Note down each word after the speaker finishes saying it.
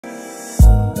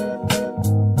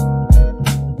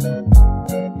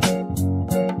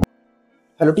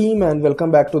Hello team and welcome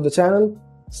back to the channel.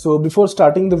 So before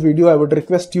starting the video, I would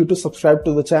request you to subscribe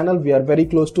to the channel. We are very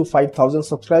close to 5,000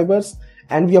 subscribers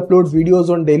and we upload videos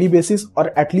on daily basis,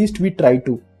 or at least we try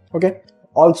to. Okay.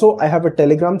 Also, I have a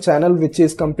Telegram channel which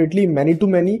is completely many to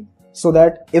many so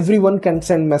that everyone can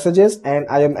send messages, and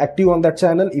I am active on that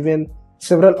channel. Even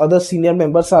several other senior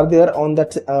members are there on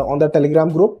the Telegram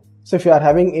group. So if you are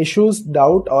having issues,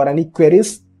 doubt or any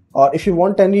queries, or if you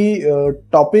want any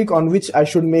topic on which I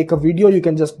should make a video, you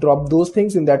can just drop those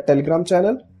things in that Telegram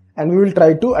channel and we will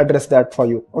try to address that for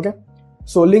you. Okay.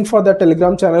 So link for that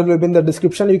Telegram channel will be in the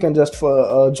description. You can just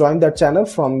join that channel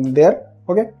from there.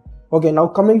 Okay. Okay. Now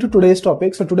coming to today's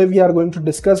topic. So today we are going to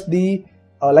discuss the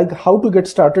how to get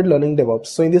started learning DevOps.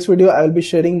 So in this video, I will be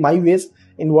sharing my ways,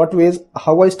 in what ways,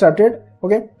 how I started.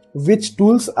 Okay. Which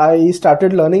tools I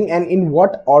started learning and in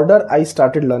what order I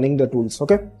started learning the tools.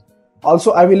 Okay.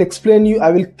 Also, I will explain you,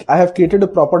 I have created a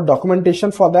proper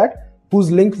documentation for that,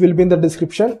 whose link will be in the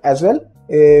description as well,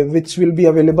 which will be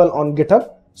available on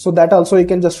GitHub. So that also you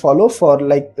can just follow for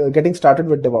getting started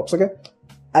with DevOps. Okay.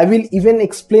 I will even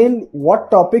explain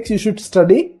what topics you should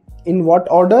study, in what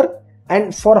order,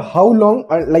 and for how long,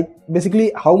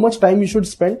 basically how much time you should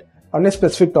spend on a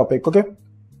specific topic. Okay.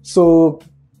 So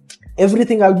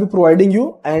everything I'll be providing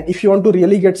you. And if you want to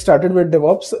really get started with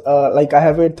DevOps, I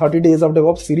have a 30 days of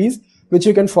DevOps series, which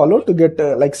you can follow to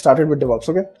get started with DevOps.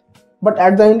 Okay. But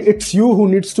at the end, it's you who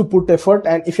needs to put effort.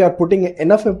 And if you are putting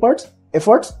enough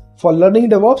efforts for learning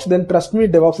DevOps, then trust me,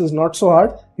 DevOps is not so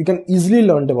hard. You can easily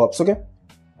learn DevOps. Okay.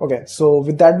 Okay. So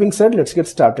with that being said, let's get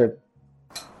started.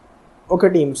 Okay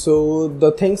team. So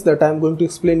the things that I'm going to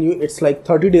explain you, it's like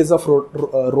 30 days of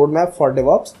roadmap for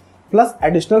DevOps, plus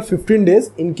additional 15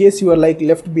 days in case you are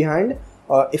left behind,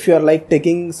 if you are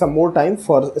taking some more time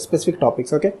for specific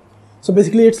topics. Okay. So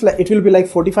basically it will be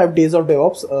 45 days of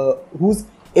DevOps, whose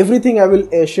everything I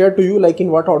will share to you, in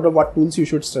what order, what tools you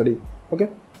should study. Okay.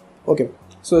 Okay.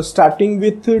 So starting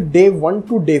with day 1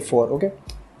 to day 4. Okay.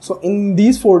 So in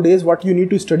these 4 days, what you need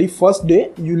to study: first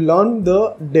day, you learn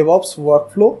the DevOps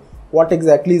workflow, what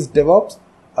exactly is DevOps,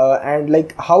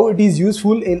 and how it is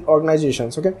useful in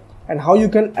organizations. Okay. And how you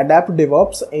can adapt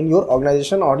DevOps in your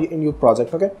organization or in your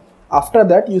project. Okay. After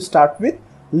that, you start with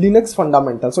Linux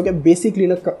fundamentals. Okay. Basic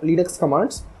Linux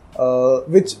commands,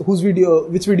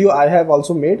 which video I have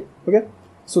also made. Okay.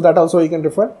 So that also you can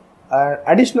refer.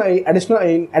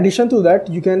 In addition to that,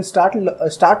 you can start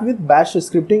with bash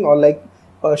scripting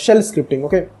or shell scripting.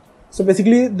 Okay. So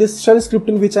basically this shell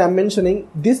scripting which I am mentioning,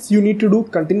 this you need to do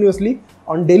continuously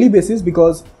on daily basis,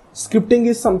 because scripting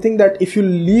is something that if you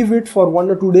leave it for 1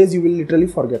 or 2 days, you will literally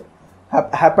forget.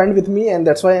 Happened with me, and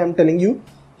that's why I am telling you,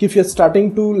 if you're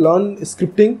starting to learn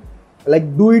scripting,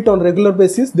 do it on regular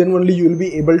basis, then only you will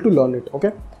be able to learn it.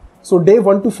 Okay. So day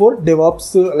 1 to 4,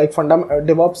 DevOps,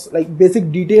 DevOps,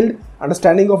 basic detailed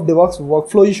understanding of DevOps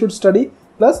workflow you should study,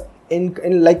 plus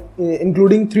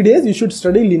including 3 days you should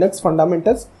study Linux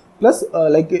fundamentals, plus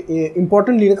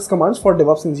important Linux commands for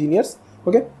DevOps engineers.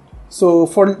 Okay. So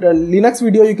for Linux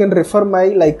video, you can refer my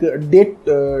date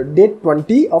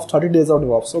 20 of 30 days of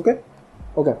DevOps. Okay.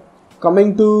 Okay.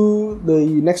 Coming to the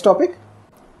next topic.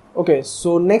 Okay.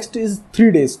 So next is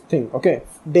 3 days thing. Okay.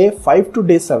 Day 5 to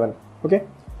day 7. Okay.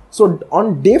 So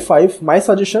on day 5, my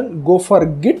suggestion, go for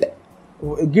Git,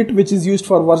 which is used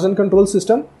for version control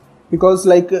system, because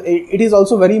it is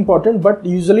also very important. But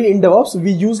usually in DevOps,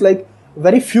 we use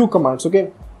very few commands.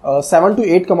 Okay. 7 to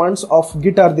 8 commands of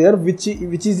Git are there, which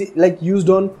is used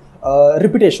on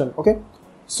repetition. Okay.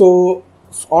 So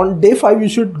on day 5, you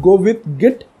should go with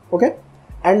Git. Okay.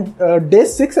 And day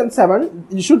 6 and 7,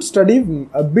 you should study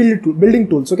building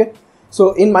tools. Okay.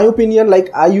 So in my opinion,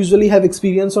 I usually have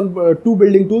experience on 2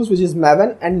 building tools, which is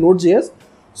Maven and Node.js.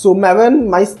 So Maven,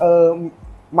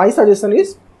 my suggestion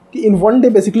is, in one day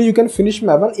basically you can finish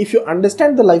Maven if you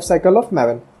understand the life cycle of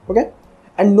Maven. Okay.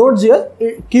 And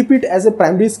Node.js, keep it as a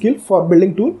primary skill for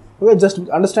building tool. Okay. Just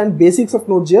understand basics of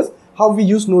Node.js, how we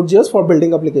use Node.js for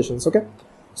building applications. Okay.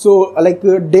 So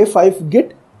day 5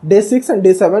 Git, day 6 and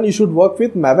day 7 you should work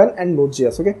with Maven and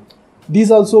Node.js. Okay.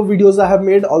 These also videos I have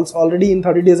made already in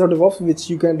 30 days of DevOps, which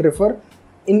you can refer.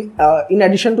 In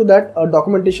addition to that,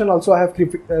 documentation also I have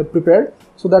prepared,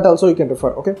 so that also you can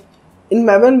refer. Okay. In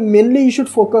Maven, mainly you should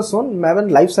focus on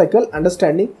Maven lifecycle,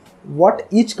 understanding what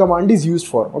each command is used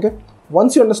for. Okay.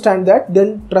 Once you understand that,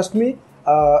 then trust me,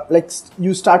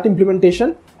 you start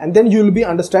implementation, and then you will be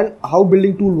understand how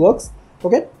building tool works.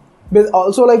 Okay. But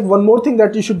also one more thing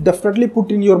that you should definitely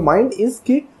put in your mind is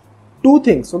 2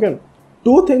 things. Okay.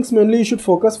 2 things mainly you should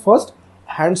focus. First,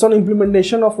 hands-on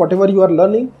implementation of whatever you are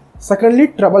learning. Secondly,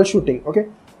 troubleshooting. Okay.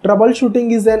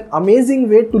 Troubleshooting is an amazing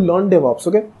way to learn DevOps.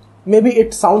 Okay. Maybe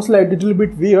it sounds like a little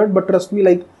bit weird, but trust me,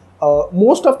 like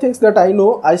most of things that I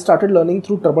know, I started learning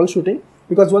through troubleshooting,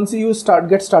 because once you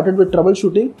get started with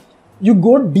troubleshooting, you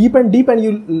go deep and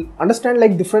you understand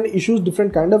like different issues,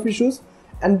 different kind of issues,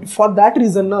 and for that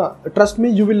reason, trust me,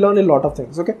 you will learn a lot of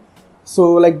things. Okay,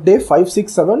 so like day 5,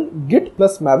 6, 7, Git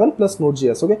plus Maven plus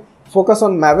Node.js. Okay, focus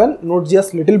on Maven,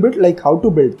 Node.js little bit, like how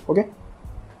to build.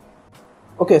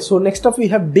 Okay, so next up we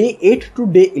have day 8 to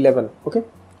day 11. Okay,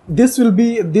 this will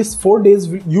be this 4 days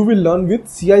you will learn with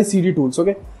CI/CD tools.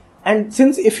 Okay, and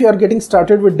since if you are getting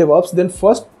started with DevOps, then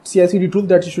first CI/CD tool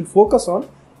that you should focus on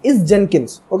is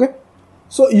Jenkins. Okay,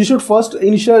 so you should first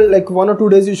initial like 1 or 2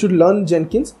 days you should learn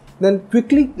Jenkins, then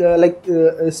quickly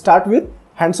start with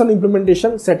hands-on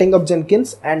implementation, setting up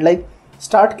Jenkins, and like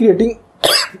start creating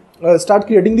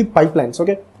the pipelines.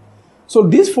 Okay, so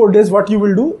these 4 days what you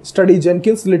will do, study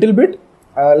Jenkins little bit,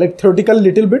 like theoretical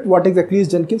little bit, what exactly is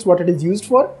Jenkins, what it is used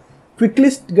for, quickly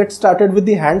get started with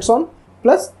the hands-on,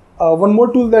 plus one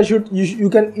more tool that you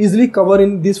can easily cover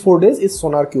in these 4 days is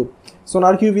SonarQube.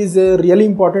 SonarQube is a really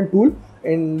important tool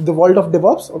in the world of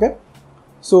DevOps. Okay,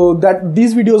 so that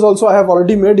these videos also I have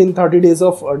already made in 30 days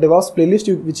of DevOps playlist,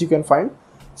 which you can find.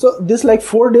 So this like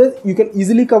 4 days you can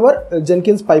easily cover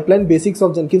Jenkins pipeline, basics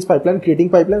of Jenkins pipeline, creating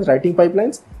pipelines, writing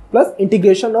pipelines, plus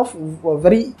integration of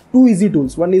very 2 easy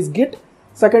tools. One is Git,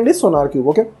 second is SonarQube.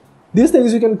 Okay, these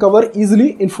things you can cover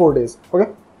easily in 4 days.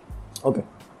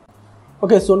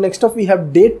 Okay, so next up we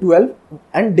have day 12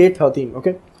 and day 13.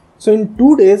 Okay, so in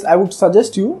 2 days I would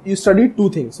suggest you study 2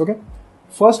 things. Okay,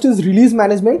 first is release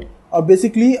management, or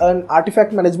basically an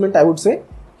artifact management. I would say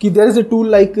there is a tool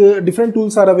like different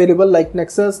tools are available like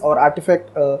Nexus or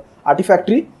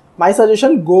Artifactory. My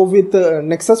suggestion, go with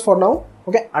Nexus for now.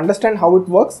 Okay, understand how it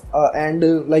works and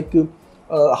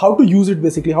how to use it,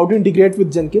 basically how to integrate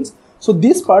with Jenkins. So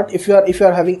this part, if you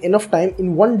are having enough time,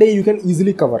 in 1 day you can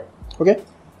easily cover. Okay,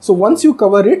 so once you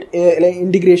cover it, like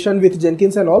integration with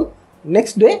Jenkins and all,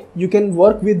 next day you can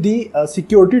work with the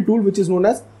security tool which is known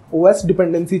as OS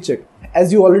dependency check.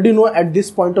 As you already know, at this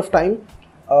point of time,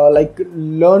 like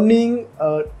learning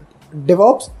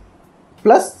DevOps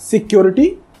plus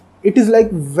security, it is like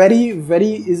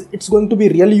it's going to be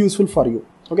really useful for you.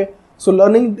 Okay, so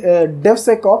learning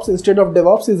DevSecOps instead of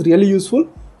DevOps is really useful.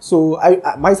 So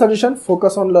my suggestion,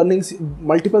 focus on learning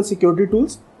multiple security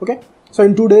tools. Okay, so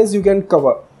in 2 days you can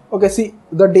cover. Okay, see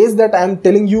the days that I am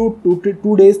telling you,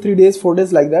 2 days, 3 days, 4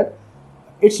 days, like that,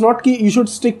 it's not key you should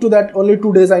stick to that only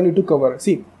 2 days I need to cover.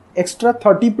 See, extra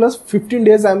 30 plus 15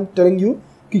 days I am telling you,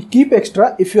 keep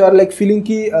extra. If you are like feeling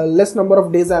less number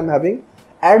of days I am having,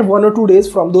 add 1 or 2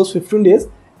 days from those 15 days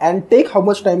and take how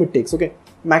much time it takes. Okay,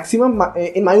 maximum,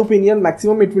 in my opinion,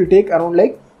 maximum it will take around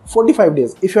like 45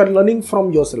 days if you are learning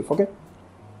from yourself.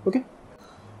 Okay,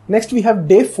 next we have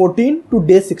day 14 to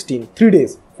day 16, 3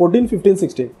 days, 14, 15,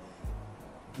 16.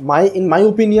 In my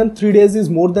opinion, 3 days is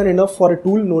more than enough for a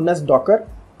tool known as Docker,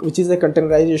 which is a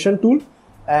containerization tool.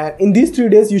 And in these 3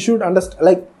 days you should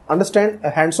understand a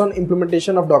hands-on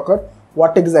implementation of Docker,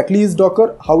 what exactly is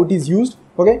Docker, how it is used.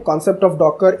 Okay, concept of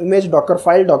Docker image, Docker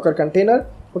file, Docker container.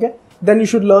 Okay, then you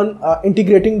should learn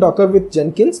integrating Docker with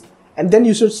Jenkins, and then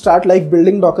you should start like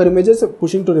building Docker images,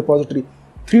 pushing to repository.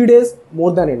 3 days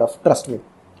more than enough, trust me.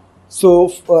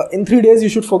 So in 3 days you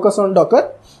should focus on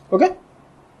Docker. Okay,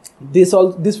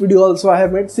 this video also I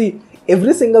have made. See,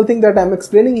 every single thing that I'm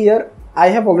explaining here, I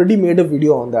have already made a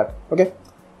video on that. Okay,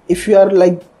 if you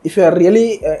are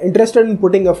really interested in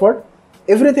putting effort,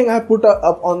 everything I have put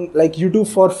up on like YouTube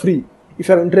for free. If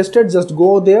you are interested, just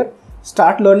go there,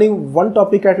 start learning one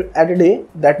topic at a day.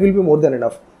 That will be more than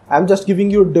enough. I'm just giving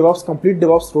you complete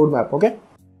DevOps roadmap. Okay.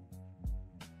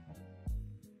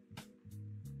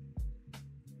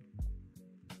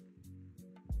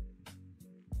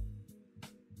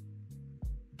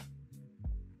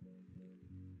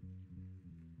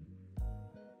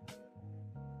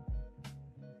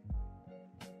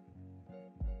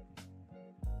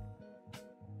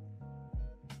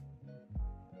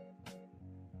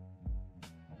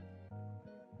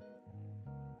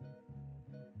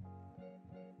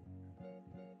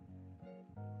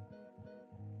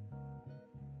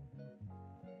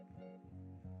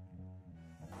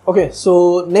 Okay,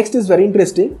 so next is very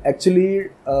interesting. Actually,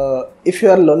 if you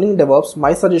are learning DevOps,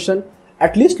 my suggestion,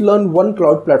 at least learn one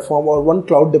cloud platform or one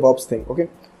cloud DevOps thing. Okay,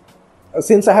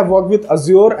 since I have worked with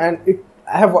Azure and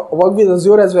I have worked with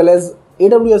Azure as well as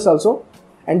AWS also,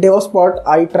 and DevOps part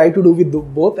I try to do with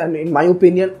both. And in my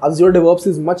opinion, Azure DevOps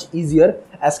is much easier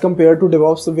as compared to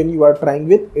DevOps when you are trying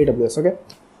with AWS. Okay,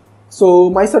 so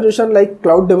my suggestion, like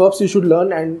cloud DevOps you should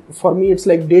learn, and for me it's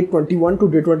like day 21 to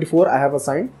day 24 I have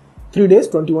assigned. 3 days,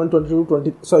 21, 22,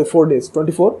 20, sorry, 4 days,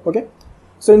 24. Okay,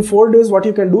 So in 4 days, what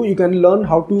you can do, you can learn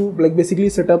how to like basically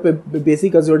set up a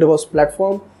basic Azure DevOps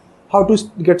platform, how to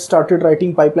get started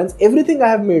writing pipelines. Everything I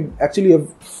have made, actually a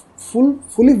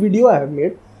fully video I have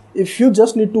made. If you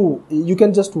just need to, you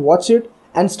can just watch it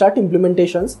and start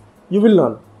implementations, you will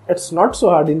learn. It's not so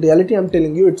hard. In reality, I'm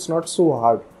telling you, it's not so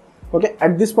hard. Okay,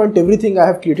 at this point, everything I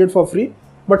have created for free.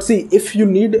 But see, if you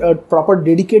need a proper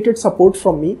dedicated support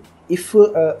from me, if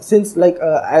since like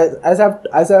as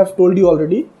I have told you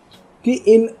already,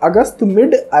 in August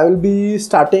mid I will be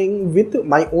starting with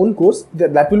my own course.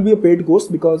 That will be a paid course,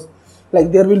 because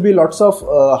like there will be lots of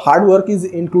hard work is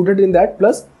included in that,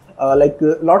 plus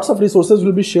lots of resources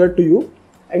will be shared to you.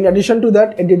 In addition to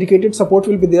that, a dedicated support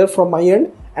will be there from my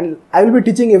end, and I will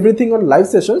be teaching everything on live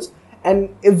sessions.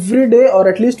 And every day, or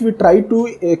at least we try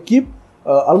to keep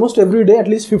almost every day at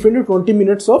least 15 to 20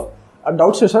 minutes of a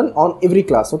doubt session on every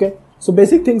class. Okay, so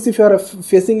basic things, if you are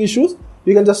facing issues,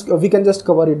 we can just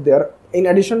cover it there. In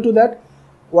addition to that,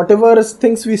 whatever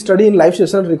things we study in live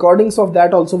session, recordings of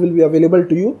that also will be available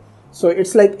to you. So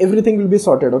it's like everything will be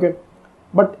sorted. Okay,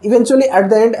 but eventually at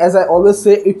the end, as I always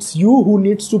say, it's you who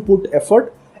needs to put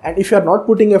effort. And if you are not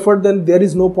putting effort, then there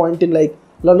is no point in like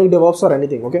learning DevOps or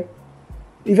anything. Okay,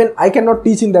 even I cannot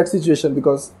teach in that situation,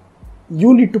 because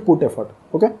you need to put effort.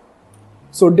 Okay,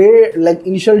 so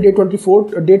initial day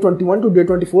 24, day 21 to day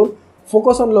 24,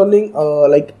 focus on learning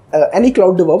any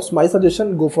cloud DevOps. My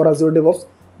suggestion, go for Azure DevOps.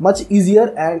 Much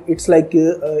easier, and it's like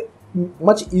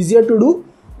much easier to do,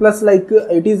 plus like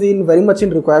it is in very much in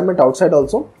requirement outside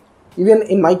also. Even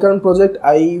in my current project,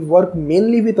 I work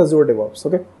mainly with Azure DevOps.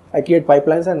 Okay, I create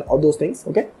pipelines and all those things.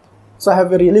 Okay, so I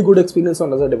have a really good experience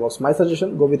on Azure DevOps. My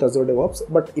suggestion, go with Azure DevOps.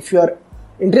 But if you are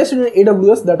interested in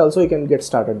AWS, that also you can get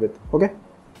started with. Okay,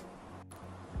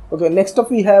 next up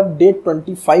we have day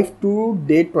 25 to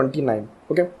day 29.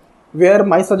 Okay, where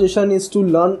my suggestion is to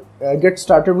learn, get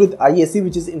started with IAC,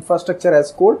 which is infrastructure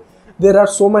as code. There are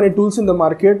so many tools in the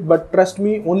market, but trust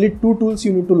me, only 2 tools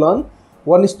you need to learn.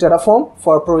 One is Terraform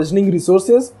for provisioning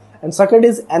resources, and second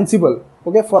is Ansible,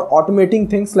 okay, for automating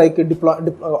things like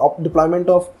deployment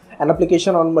of an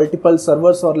application on multiple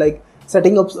servers, or like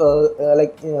setting up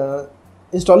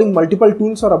installing multiple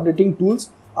tools or updating tools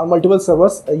on multiple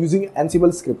servers using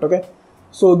Ansible script. Okay,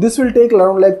 so this will take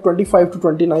around like 25 to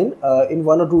 29. In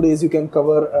 1 or 2 days you can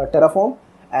cover Terraform,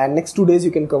 and next 2 days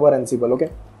you can cover Ansible. Okay,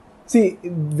 see,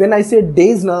 when I say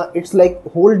days now, it's like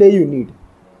whole day you need.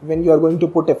 When you are going to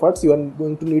put efforts, you are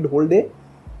going to need whole day.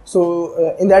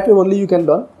 So in that way only you can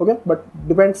learn. Okay, but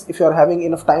depends, if you are having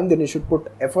enough time, then you should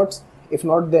put efforts. If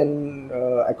not, then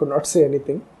I could not say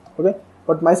anything. Okay,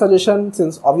 but my suggestion,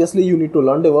 since obviously you need to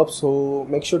learn DevOps, so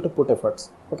make sure to put efforts.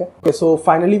 Okay, so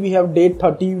finally we have day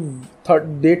 30 to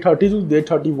day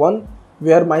 31,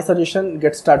 where my suggestion,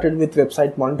 get started with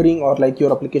website monitoring or like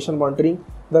your application monitoring.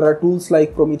 There are tools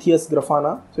like Prometheus,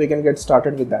 Grafana, so you can get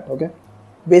started with that. Okay,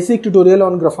 basic tutorial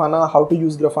on Grafana, how to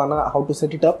use Grafana, how to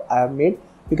set it up, I have made.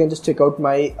 You can just check out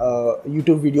my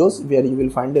YouTube videos, where you will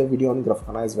find a video on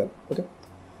Grafana as well. Okay,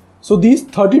 so these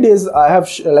 30 days I have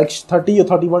 30 or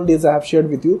 31 days I have shared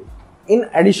with you. In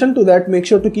addition to that, make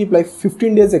sure to keep like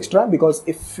 15 days extra, because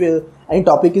if any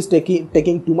topic is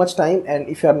taking too much time, and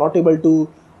if you are not able to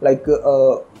like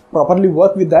properly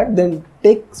work with that, then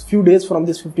take few days from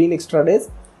this 15 extra days,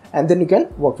 and then you can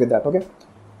work with that. Okay,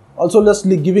 also just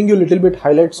giving you a little bit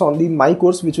highlights on the my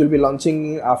course, which will be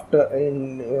launching after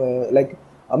in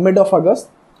mid of August.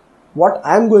 What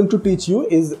I am going to teach you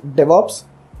is DevOps,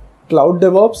 Cloud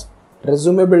DevOps,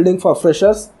 resume building for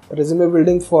freshers, resume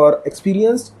building for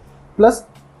experienced, plus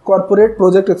corporate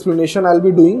project explanation. I'll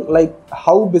be doing like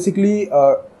how basically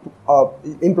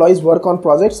employees work on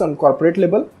projects on corporate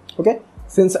level. Okay,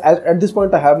 since at this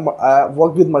point I have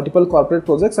worked with multiple corporate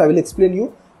projects, I will explain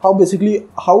you how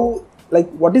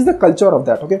what is the culture of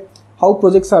that. Okay, how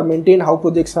projects are maintained, how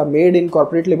projects are made in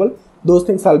corporate level. Those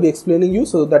things I'll be explaining you,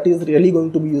 so that is really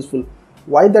going to be useful.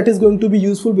 Why that is going to be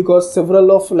useful? Because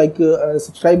several of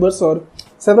subscribers or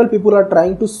several people are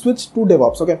trying to switch to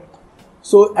DevOps. Okay,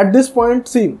 so at this point,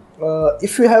 see,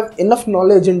 if you have enough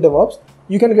knowledge in DevOps,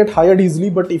 you can get hired easily.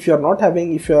 But if you are not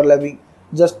having, if you are having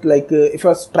just if you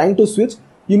are trying to switch,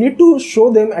 you need to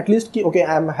show them at least okay,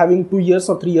 I am having 2 years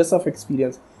or 3 years of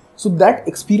experience. So that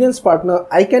experienced partner,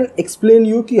 I can explain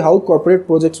you how corporate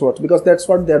projects work, because that's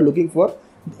what they are looking for.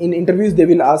 In interviews, they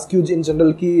will ask you in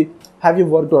general have you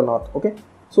worked or not. Okay,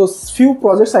 so few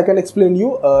projects I can explain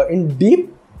you in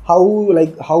deep, how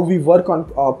we work on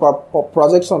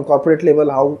projects on corporate level,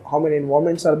 how many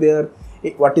environments are there,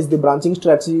 what is the branching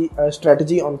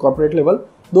strategy on corporate level.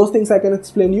 Those things I can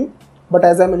explain you. But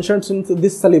as I mentioned, since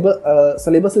this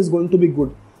syllabus is going to be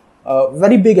good,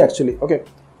 very big actually. Okay,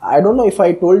 I don't know if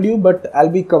I told you, but I'll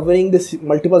be covering this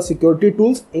multiple security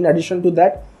tools. In addition to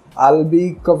that, I'll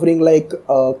be covering like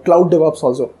cloud DevOps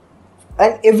also,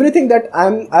 and everything that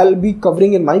I'll be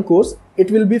covering in my course, it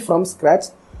will be from scratch.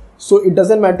 So it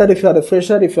doesn't matter if you are a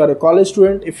fresher, if you are a college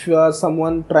student, if you are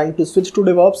someone trying to switch to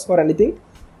DevOps or anything,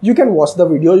 you can watch the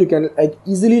video. You can like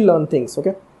easily learn things.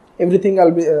 Okay, everything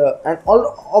I'll be and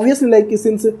all obviously, like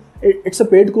since it's a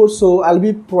paid course, so I'll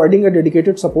be providing a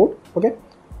dedicated support. Okay,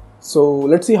 so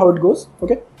let's see how it goes.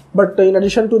 Okay, but in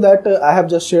addition to that, I have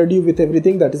just shared you with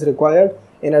everything that is required.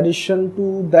 In addition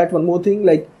to that, one more thing,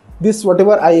 like this,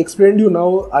 whatever I explained you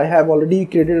now, I have already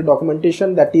created a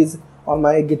documentation that is on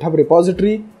my GitHub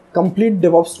repository, complete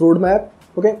DevOps roadmap.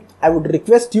 Okay, I would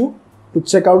request you to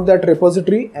check out that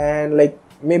repository, and like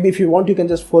maybe if you want, you can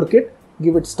just fork it,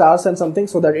 give it stars and something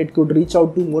so that it could reach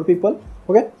out to more people.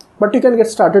 Okay, but you can get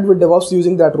started with DevOps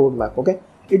using that roadmap. Okay,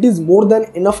 it is more than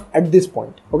enough at this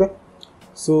point. Okay,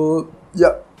 so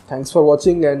yeah, thanks for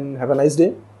watching and have a nice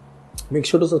day. Make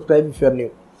sure to subscribe if you are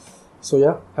new. So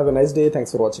yeah, have a nice day.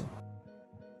 Thanks for watching.